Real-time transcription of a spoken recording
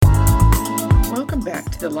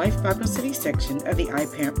the Life Bible Study section of the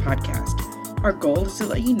iParent podcast. Our goal is to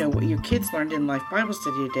let you know what your kids learned in Life Bible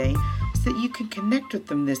Study today so that you can connect with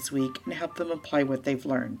them this week and help them apply what they've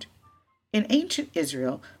learned. In ancient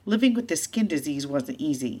Israel, living with the skin disease wasn't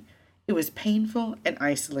easy. It was painful and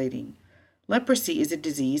isolating. Leprosy is a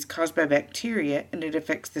disease caused by bacteria, and it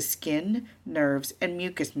affects the skin, nerves, and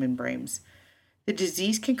mucous membranes. The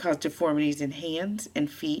disease can cause deformities in hands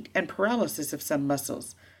and feet and paralysis of some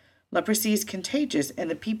muscles. Leprosy is contagious, and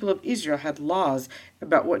the people of Israel had laws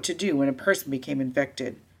about what to do when a person became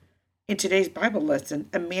infected. In today's Bible lesson,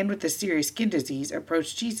 a man with a serious skin disease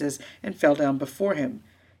approached Jesus and fell down before him.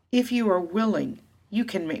 "If you are willing, you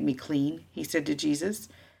can make me clean," he said to Jesus.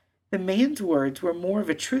 The man's words were more of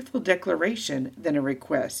a truthful declaration than a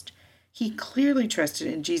request. He clearly trusted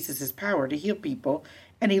in Jesus' power to heal people,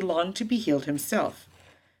 and he longed to be healed himself.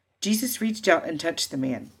 Jesus reached out and touched the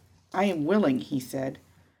man. "I am willing," he said.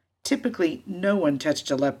 Typically, no one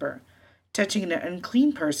touched a leper. Touching an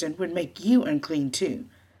unclean person would make you unclean too.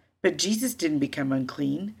 But Jesus didn't become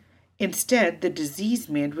unclean. Instead, the diseased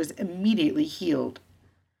man was immediately healed.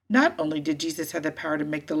 Not only did Jesus have the power to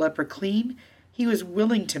make the leper clean, he was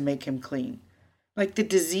willing to make him clean. Like the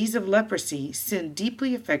disease of leprosy, sin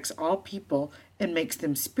deeply affects all people and makes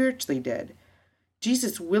them spiritually dead.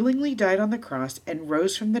 Jesus willingly died on the cross and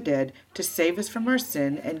rose from the dead to save us from our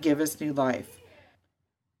sin and give us new life.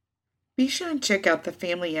 Be sure and check out the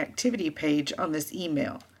family activity page on this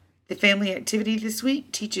email. The family activity this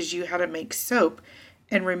week teaches you how to make soap,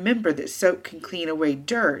 and remember that soap can clean away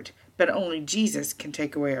dirt, but only Jesus can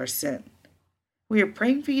take away our sin. We are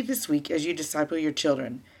praying for you this week as you disciple your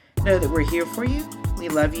children. Know that we're here for you, we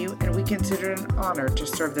love you, and we consider it an honor to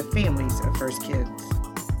serve the families of First Kids.